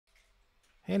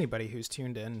Hey, anybody who's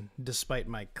tuned in, despite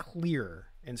my clear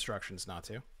instructions not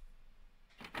to.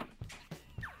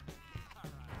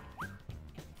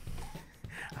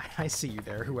 I see you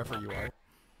there, whoever you are.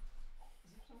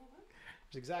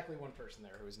 There's exactly one person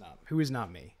there who is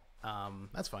not me.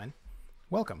 That's fine.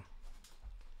 Welcome.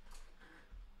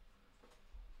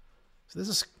 So this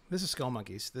is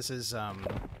Skullmonkeys. This is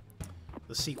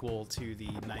the sequel to the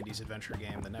 90s adventure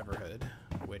game The Neverhood,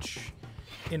 which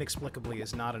inexplicably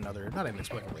is not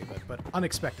inexplicably, but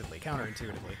unexpectedly,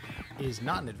 counterintuitively, is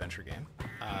not an adventure game,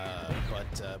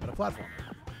 but a platformer.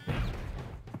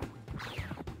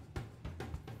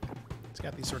 It's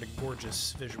got these sort of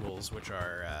gorgeous visuals, which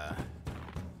are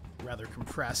rather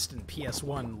compressed and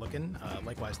PS1 looking.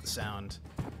 Likewise, the sound.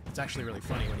 It's actually really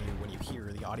funny when you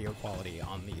hear the audio quality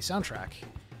on the soundtrack.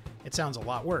 It sounds a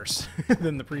lot worse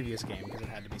than the previous game because it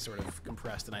had to be sort of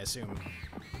compressed, and I assume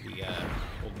the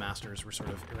old masters were sort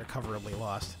of irrecoverably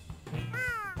lost.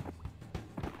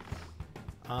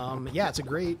 Yeah, it's a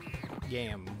great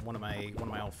game. One of my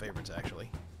old favorites, actually.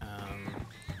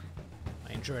 I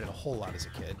enjoyed it a whole lot as a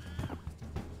kid.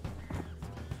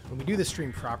 When we do this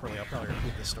stream properly, I'll probably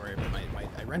repeat this story, but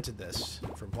I rented this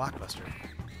from Blockbuster,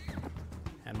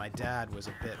 and my dad was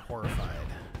a bit horrified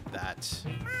that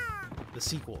the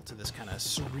sequel to this kind of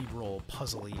cerebral,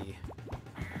 puzzly,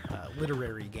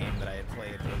 literary game that I had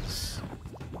played was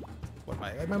what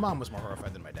my mom was more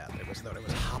horrified than my dad. It was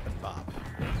hop and bop.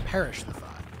 Perish the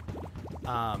thought.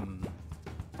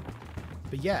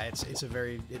 But yeah,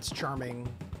 it's charming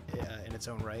in its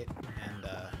own right, and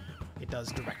it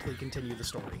does directly continue the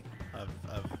story of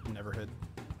Neverhood,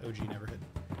 OG Neverhood.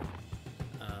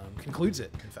 Concludes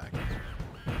it, in fact.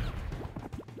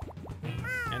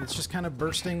 And it's just kind of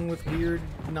bursting with weird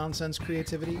nonsense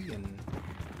creativity, and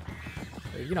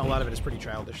you know, a lot of it is pretty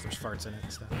childish. There's farts in it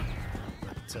and stuff.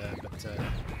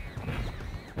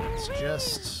 But it's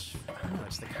just, I don't know,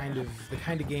 it's the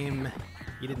kind of game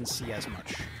you didn't see as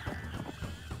much.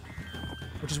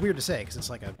 Which is weird to say because it's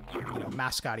like a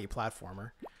mascot-y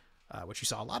platformer, which you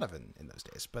saw a lot of in those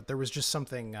days. But there was just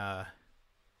something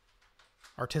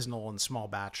artisanal and small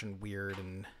batch and weird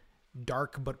and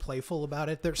dark but playful about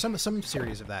it. There's some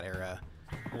series of that era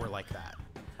were like that.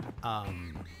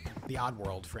 The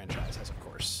Oddworld franchise has, of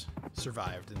course,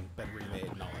 survived and been remade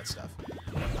and all that stuff.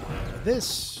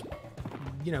 This,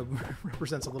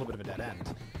 represents a little bit of a dead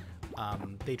end.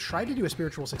 They tried to do a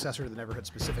spiritual successor to the Neverhood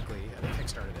specifically, and they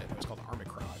kickstarted it. It was called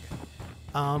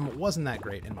Armicrog. Wasn't that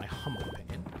great, in my humble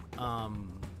opinion.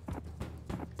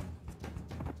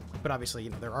 But obviously,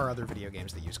 there are other video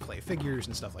games that use clay figures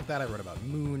and stuff like that. I wrote about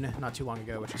Moon not too long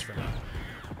ago, which is from a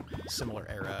similar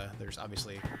era. There's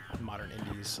obviously modern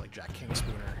indies like Jack King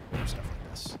Spooner and stuff like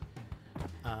this.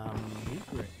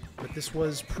 But this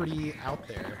was pretty out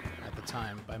there at the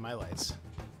time by my lights.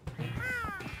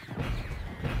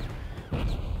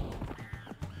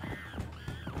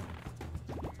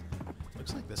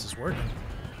 Looks like this is working.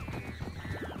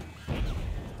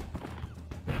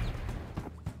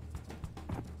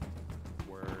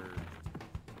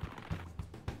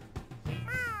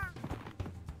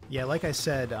 Yeah, like I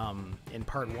said in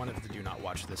part one of the Do Not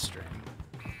Watch This stream,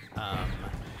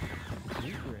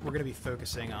 we're going to be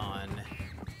focusing on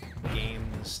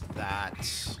games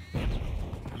that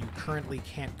you currently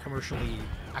can't commercially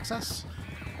access.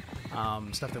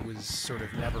 Stuff that was sort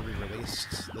of never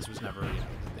re-released. This was never,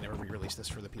 they never re-released this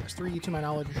for the PS3 to my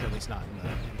knowledge, or at least not in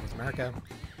North America.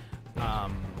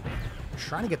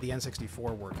 Trying to get the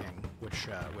N64 working, which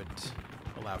would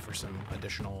allow for some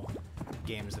additional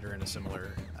games that are in a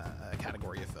similar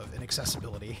category of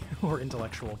inaccessibility or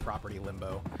intellectual property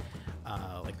limbo,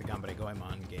 like the Ganbare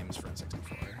Goemon games for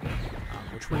N64,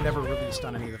 which were never released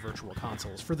on any of the virtual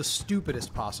consoles for the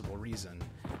stupidest possible reason.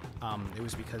 It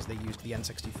was because they used the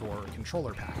N64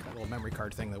 controller pack, that little memory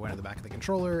card thing that went in the back of the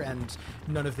controller, and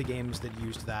none of the games that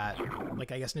used that,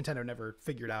 I guess Nintendo never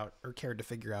figured out or cared to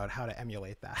figure out how to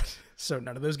emulate that. So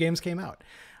none of those games came out.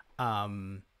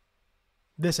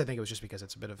 This, I think, it was just because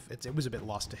it was a bit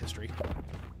lost to history.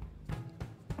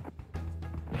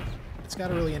 It's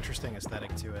got a really interesting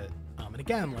aesthetic to it. And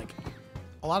again,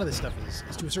 a lot of this stuff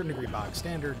is to a certain degree bog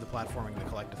standard, the platforming, the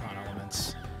collectathon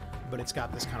elements, but it's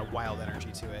got this kind of wild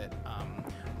energy to it.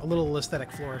 A little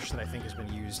aesthetic flourish that I think has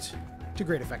been used to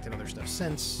great effect in other stuff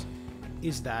since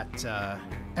is that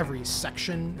every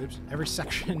section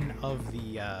of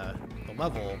the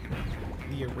level,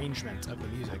 the arrangement of the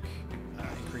music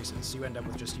increases. So you end up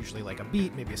with just usually a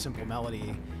beat, maybe a simple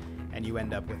melody, and you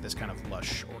end up with this kind of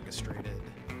lush orchestrated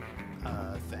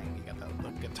thing. You got the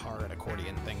guitar and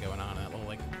accordion thing going on, and that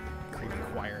little creepy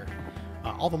choir.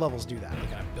 All the levels do that. They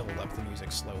kind of build up the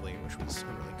music slowly, which was a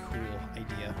really cool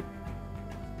idea.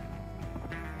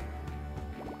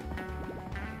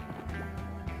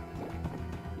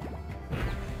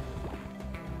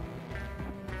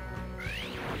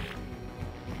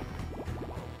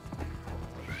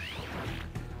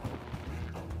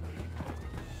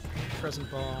 crescent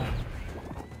ball.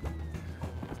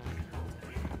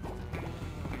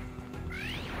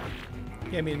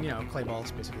 Yeah, I mean, you know, clay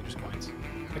balls, basically just coins.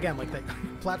 Again, like that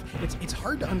it's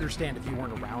hard to understand if you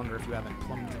weren't around or if you haven't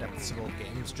plumbed the depths of old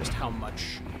games just how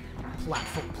much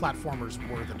platformers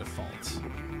were the default.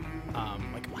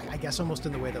 Like I guess almost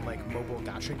in the way that like mobile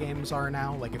gacha games are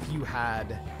now. Like if you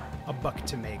had a buck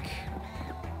to make,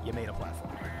 you made a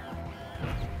platformer,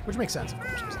 which makes sense, of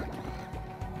course, because like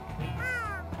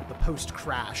the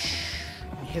post-crash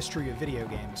history of video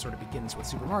games sort of begins with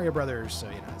Super Mario Brothers. So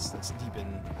you know, it's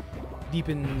deep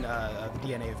in the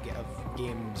DNA of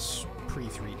games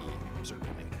pre-3D,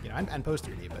 certainly, you know, and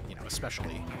post-3D, but you know,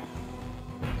 especially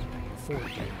before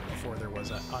 3D, before there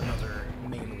was another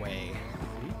main way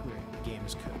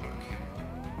games could look,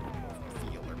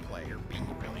 feel, or play, or be,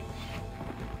 really.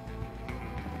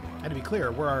 And to be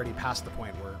clear, we're already past the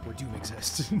point where Doom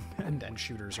exists and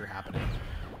shooters are happening,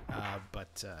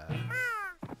 but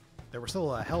there were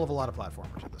still a hell of a lot of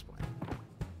platformers at this point.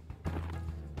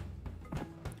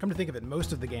 Come to think of it,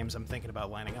 most of the games I'm thinking about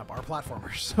lining up are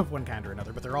platformers of one kind or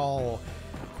another, but they're all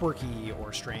quirky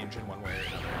or strange in one way or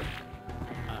another.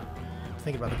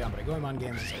 Thinking about the Ganbare Goemon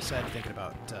games, as I said, thinking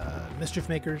about Mischief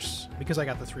Makers, because I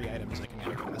got the 3 items I can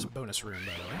get from this bonus room,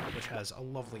 by the way, which has a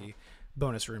lovely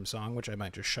bonus room song, which I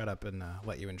might just shut up and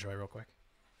let you enjoy real quick.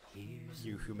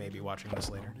 You who may be watching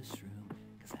this later.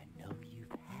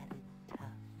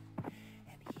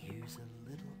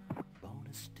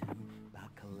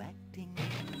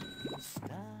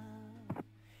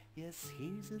 Yes,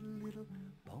 here's a little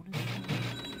bonus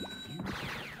you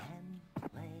can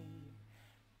play.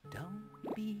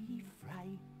 Don't be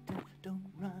frightened, don't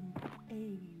run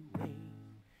away.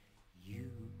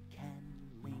 You can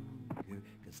linger,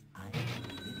 'cause I'm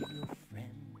your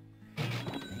friend.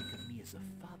 Think of me as a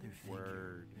father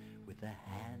figure with a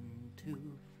hand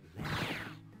to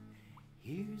lend.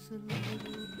 Here's a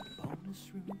little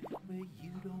bonus room where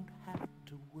you don't have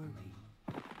to worry.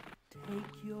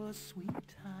 Take your sweet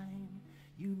time,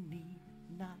 you need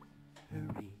not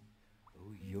hurry.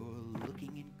 Oh, you're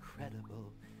looking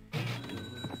incredible,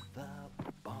 you're the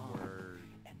bomb.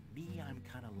 And me, I'm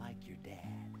kinda like your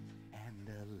dad, and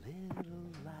a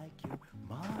little like your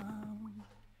mom.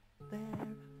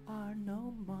 There are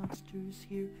no monsters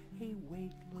here, hey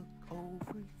wait, look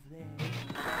over there.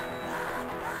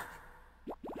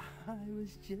 I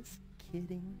was just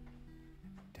kidding,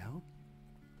 don't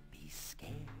be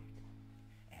scared.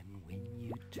 And when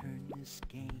you turn this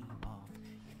game off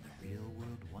in the real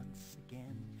world once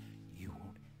again, you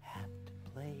won't have to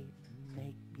play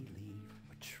make-believe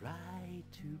or try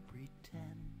to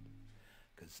pretend.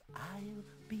 'Cause I'll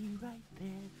be right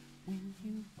there when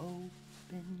you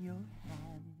open your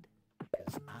hand.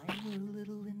 'Cause I'm a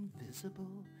little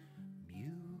invisible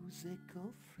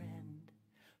musical friend.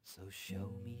 So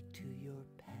show me to your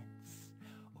pets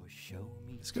or show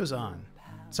me. This goes on.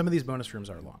 Some of these bonus rooms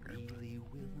are longer.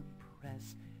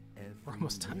 We're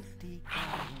almost done.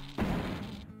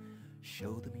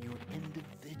 Show them you're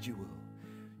individual.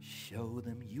 Show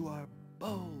them you are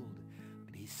bold.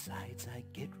 Besides, I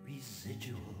get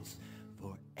residuals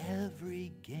for every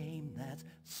game that's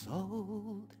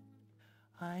sold.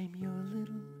 I'm your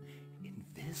little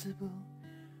invisible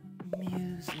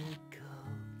musical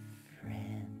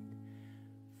friend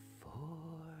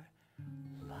for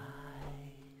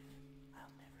life.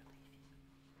 I'll never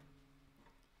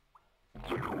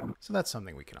leave you. So that's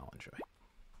something we can all enjoy.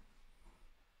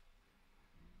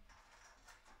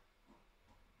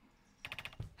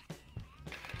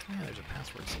 Yeah, there's a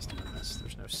password system in this.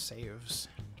 There's no saves.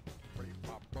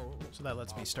 So that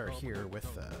lets me start here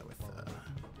with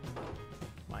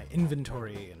my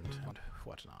inventory and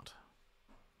whatnot.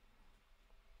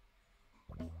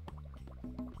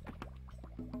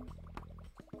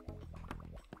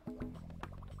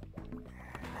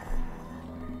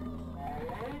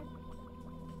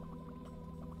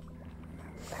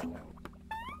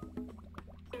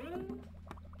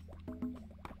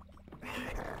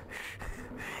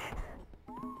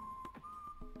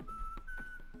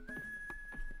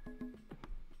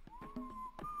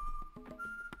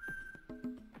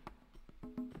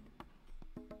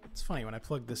 It's funny, when I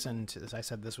plugged this into this, I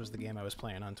said this was the game I was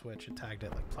playing on Twitch. It tagged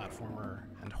it like platformer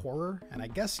and horror, and I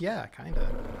guess, yeah, kinda.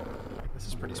 This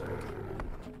is pretty spooky.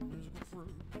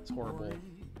 It's horrible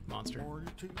monster.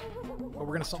 But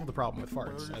we're gonna solve the problem with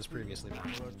farts, as previously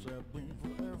mentioned.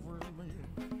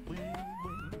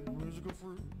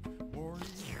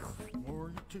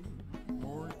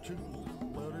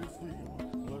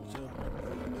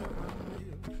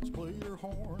 Play your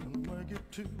horn and make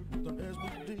it two with an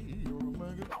SBD or a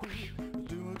mega P.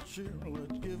 Do it share,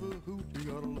 let's give a hoot. You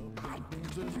gotta love the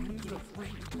princess, means the free.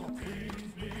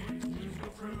 Use the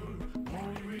fruit.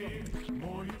 More you eat,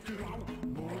 more you do,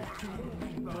 more you do.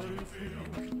 How do you feel?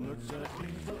 Let's have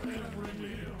things for every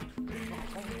meal. Use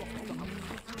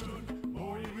the fruit.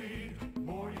 More you eat,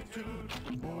 more you do,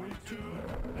 more you do.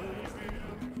 How do you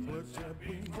feel? Let's have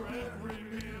things for every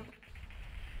meal.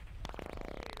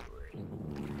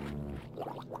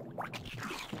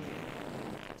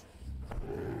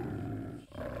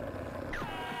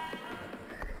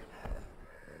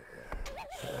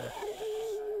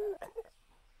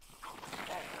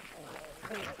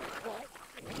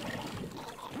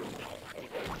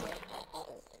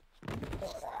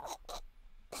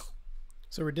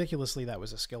 So ridiculously, that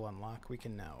was a skill unlock. We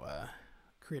can now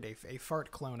create a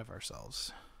fart clone of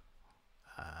ourselves,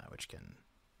 which can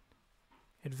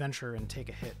adventure and take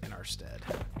a hit in our stead.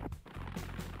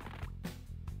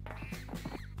 Yeah,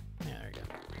 there we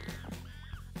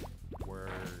go.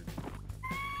 Word.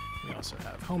 We also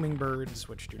have homing birds,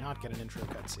 which do not get an intro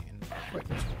cutscene. Quite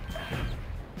useful.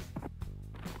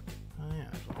 Oh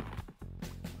yeah, well,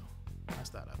 pass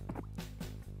that up.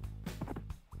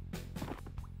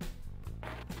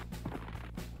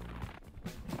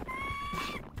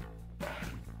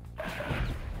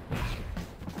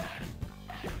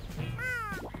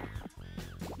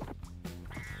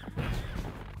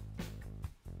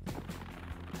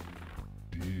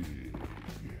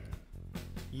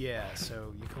 Yeah,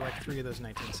 so you collect 3 of those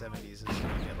 1970s and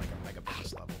you get like a mega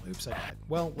bonus level. Oops, I died.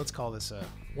 Well, let's call this a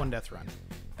one death run.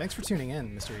 Thanks for tuning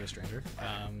in, Mysterious Stranger.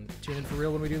 Tune in for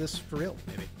real when we do this for real,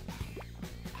 maybe.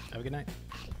 Have a good night.